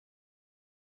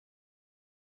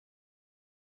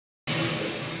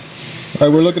All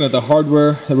right, we're looking at the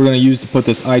hardware that we're going to use to put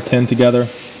this i10 together.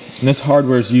 And this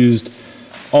hardware is used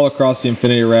all across the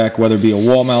Infinity rack, whether it be a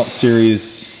wall mount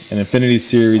series, an Infinity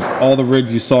series, all the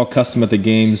rigs you saw custom at the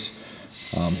games,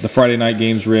 the Friday night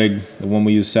games rig, the one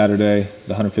we use Saturday,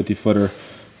 the 150 footer,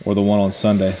 or the one on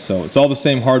Sunday. So it's all the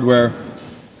same hardware.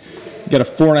 You got a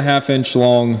 4.5 inch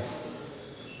long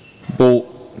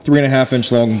bolt, 3.5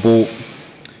 inch long bolt,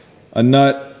 a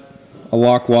nut, a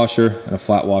lock washer, and a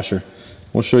flat washer.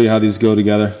 We'll show you how these go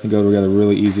together. They go together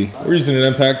really easy. We're using an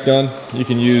impact gun. You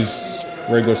can use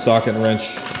regular socket and wrench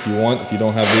if you want. If you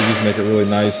don't have these, just make it really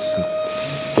nice.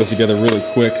 It goes together really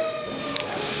quick.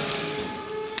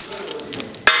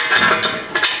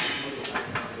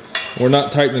 We're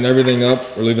not tightening everything up.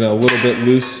 We're leaving it a little bit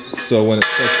loose, so when it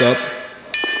sets up,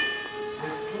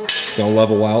 it's gonna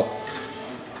level out.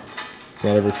 So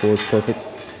not every floor is perfect.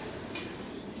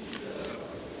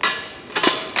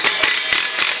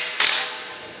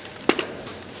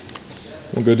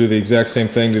 We'll go do the exact same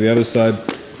thing to the other side.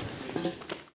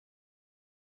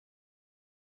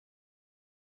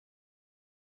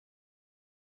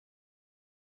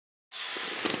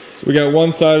 So we got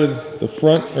one side of the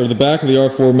front, or the back of the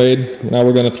R4 made. Now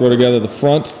we're going to throw together the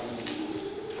front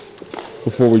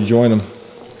before we join them.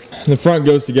 And the front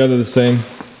goes together the same.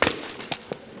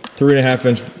 3.5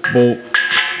 inch bolt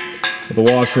with a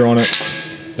washer on it,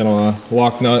 then a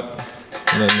lock nut,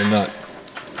 and then the nut.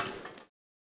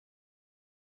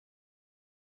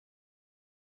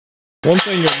 One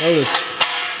thing you'll notice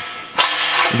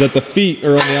is that the feet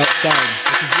are on the outside.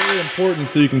 This is really important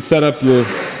so you can set up your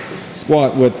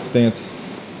squat width stance.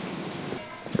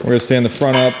 We're going to stand the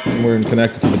front up and we're going to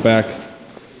connect it to the back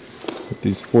with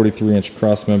these 43 inch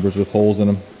cross members with holes in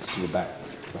them. To the back.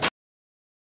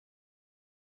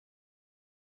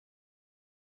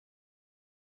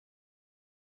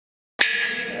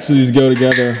 So these go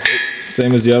together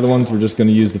same as the other ones. We're just going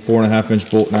to use the 4.5 inch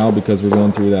bolt now because we're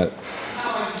going through that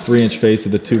 3 inch face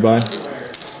of the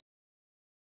 2x.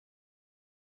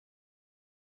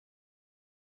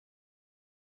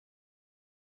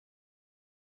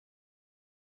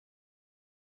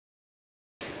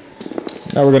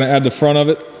 Now we're going to add the front of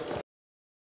it.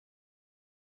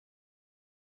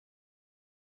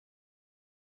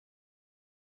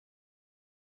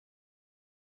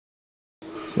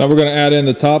 So now we're going to add in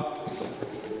the top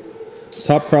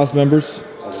cross members.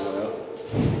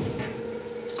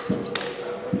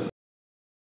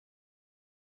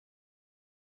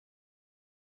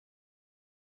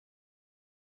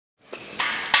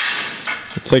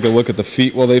 Take a look at the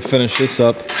feet while they finish this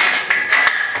up.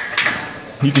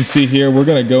 You can see here we're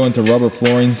going to go into rubber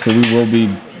flooring, so we will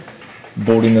be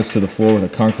bolting this to the floor with a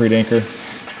concrete anchor.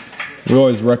 We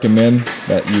always recommend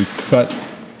that you cut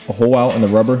a hole out in the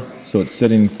rubber so it's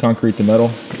sitting concrete to metal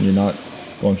and you're not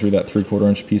going through that 3/4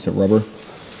 inch piece of rubber.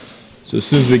 So as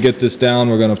soon as we get this down,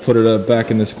 we're going to put it back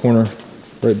in this corner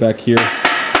right back here.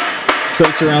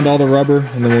 Trace around all the rubber,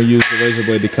 and then we'll use the laser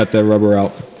blade to cut that rubber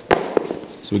out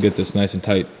so we get this nice and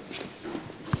tight.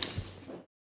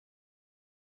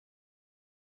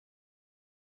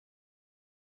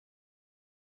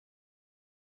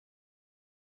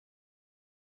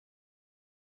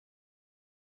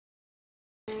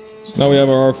 So now we have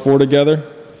our R4 together.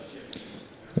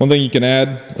 One thing you can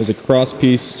add is a cross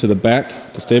piece to the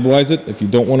back to stabilize it if you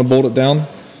don't want to bolt it down.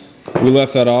 We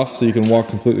left that off so you can walk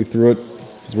completely through it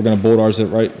because we're going to bolt ours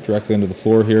right directly into the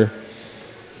floor here.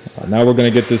 Now we're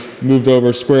going to get this moved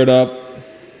over, squared up,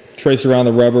 trace around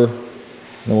the rubber, and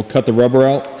then we'll cut the rubber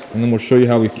out, and then we'll show you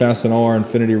how we fasten all our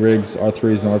Infinity rigs,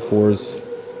 R3s and R4s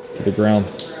to the ground.